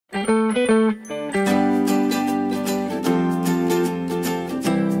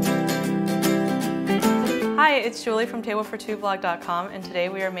it's Julie from TableFor2Vlog.com, and today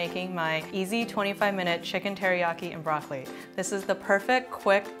we are making my easy 25-minute chicken teriyaki and broccoli. This is the perfect,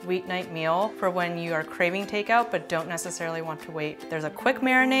 quick weeknight meal for when you are craving takeout but don't necessarily want to wait. There's a quick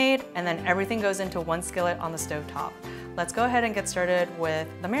marinade, and then everything goes into one skillet on the stove top. Let's go ahead and get started with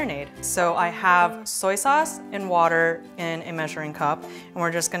the marinade. So I have soy sauce and water in a measuring cup, and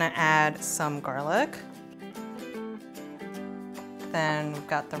we're just gonna add some garlic. Then we've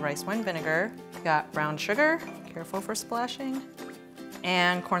got the rice wine vinegar, we've got brown sugar, careful for splashing,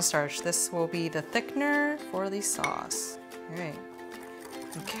 and cornstarch. This will be the thickener for the sauce. All right,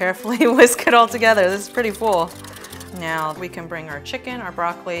 and carefully whisk it all together. This is pretty full. Now we can bring our chicken, our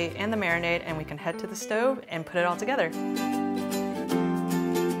broccoli, and the marinade, and we can head to the stove and put it all together.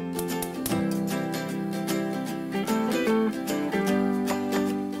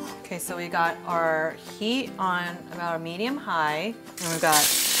 Okay, so we got our heat on about a medium high, and we've got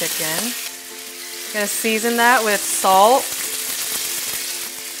chicken. Gonna season that with salt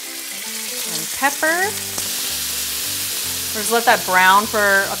and pepper. We'll just let that brown for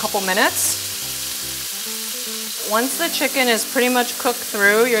a couple minutes. Once the chicken is pretty much cooked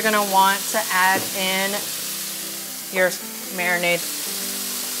through, you're gonna want to add in your marinade.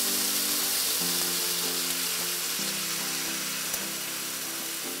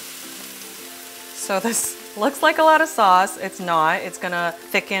 So this looks like a lot of sauce. It's not. It's gonna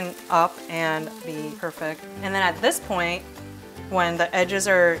thicken up and be perfect. And then at this point, when the edges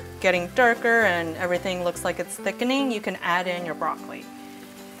are getting darker and everything looks like it's thickening, you can add in your broccoli.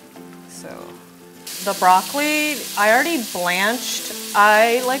 So the broccoli, I already blanched.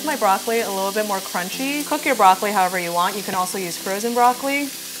 I like my broccoli a little bit more crunchy. Cook your broccoli however you want. You can also use frozen broccoli.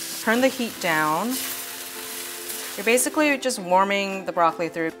 Turn the heat down. You're basically just warming the broccoli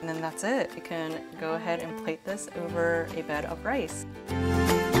through, and then that's it. You can go ahead and plate this over a bed of rice.